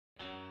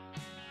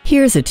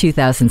Here's a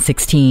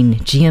 2016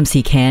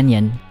 GMC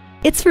Canyon.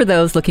 It's for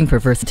those looking for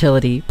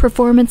versatility,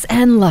 performance,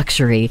 and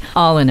luxury,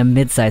 all in a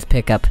midsize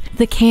pickup.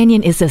 The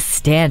Canyon is a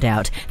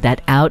standout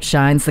that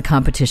outshines the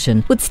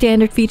competition with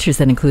standard features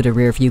that include a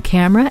rear-view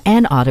camera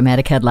and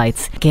automatic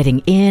headlights. Getting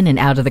in and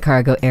out of the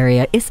cargo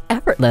area is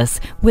effortless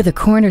with a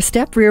corner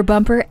step rear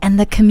bumper, and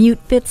the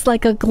commute fits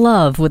like a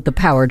glove with the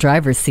power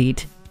driver's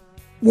seat.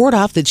 Ward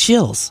off the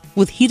chills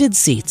with heated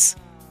seats.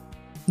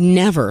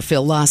 Never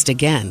feel lost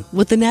again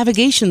with the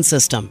navigation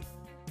system.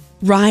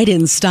 Ride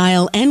in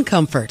style and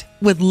comfort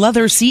with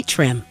leather seat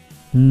trim.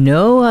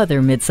 No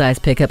other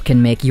midsize pickup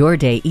can make your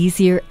day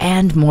easier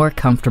and more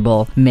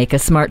comfortable. Make a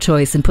smart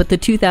choice and put the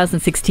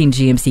 2016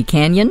 GMC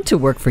Canyon to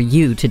work for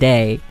you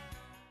today.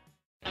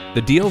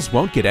 The deals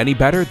won't get any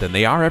better than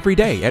they are every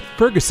day at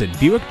Ferguson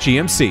Buick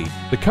GMC.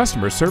 The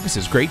customer service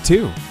is great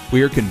too.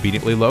 We are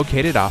conveniently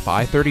located off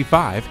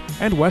I-35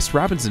 and West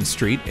Robinson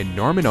Street in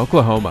Norman,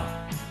 Oklahoma.